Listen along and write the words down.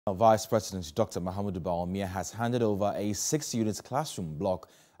Vice President Dr. Mahamudu Bawumia has handed over a 6-unit classroom block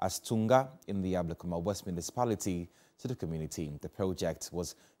at Tunga in the Ablekuma West Municipality to the community. The project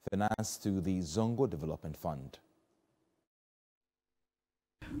was financed through the Zongo Development Fund.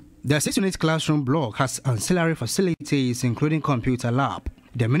 The 6-unit classroom block has ancillary facilities including computer lab.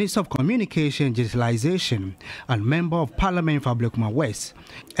 The Minister of Communication and Digitalization and Member of Parliament for Ablekuma West,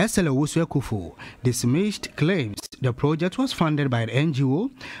 Esele Owusu-Ekufo, dismissed claims the project was funded by the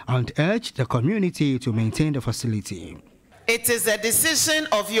NGO and urged the community to maintain the facility. It is a decision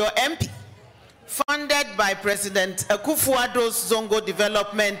of your MP, funded by President Akufo-Addo's Zongo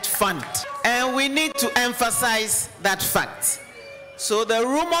Development Fund, and we need to emphasize that fact. So the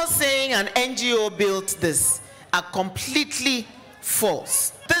rumors saying an NGO built this are completely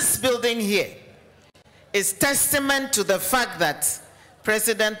false. This building here is testament to the fact that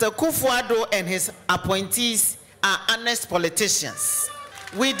President Akufo-Addo and his appointees are honest politicians.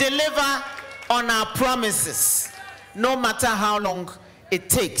 We deliver on our promises, no matter how long it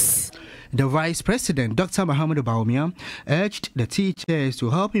takes. The Vice President, Dr. Mahamudu Bawumia, urged the teachers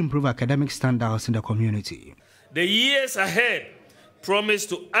to help improve academic standards in the community. The years ahead promise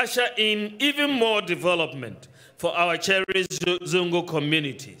to usher in even more development for our cherished Zongo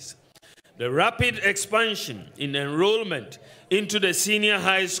communities. The rapid expansion in enrollment into the senior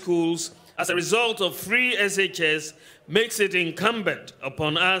high schools as a result of free SHS makes it incumbent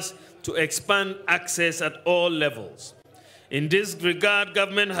upon us to expand access at all levels. In this regard,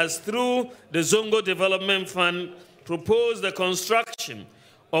 government has, through the Zongo Development Fund, proposed the construction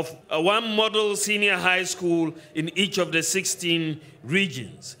of one model senior high school in each of the 16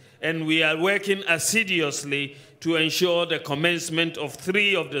 regions. And we are working assiduously to ensure the commencement of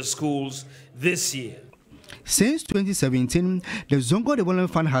 3 of the schools this year. Since 2017, the Zongo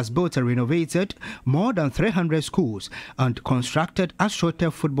Development Fund has built and renovated more than 300 schools and constructed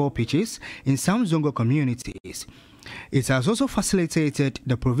astroturf football pitches in some Zongo communities. It has also facilitated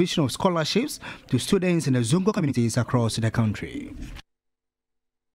the provision of scholarships to students in the Zongo communities across the country.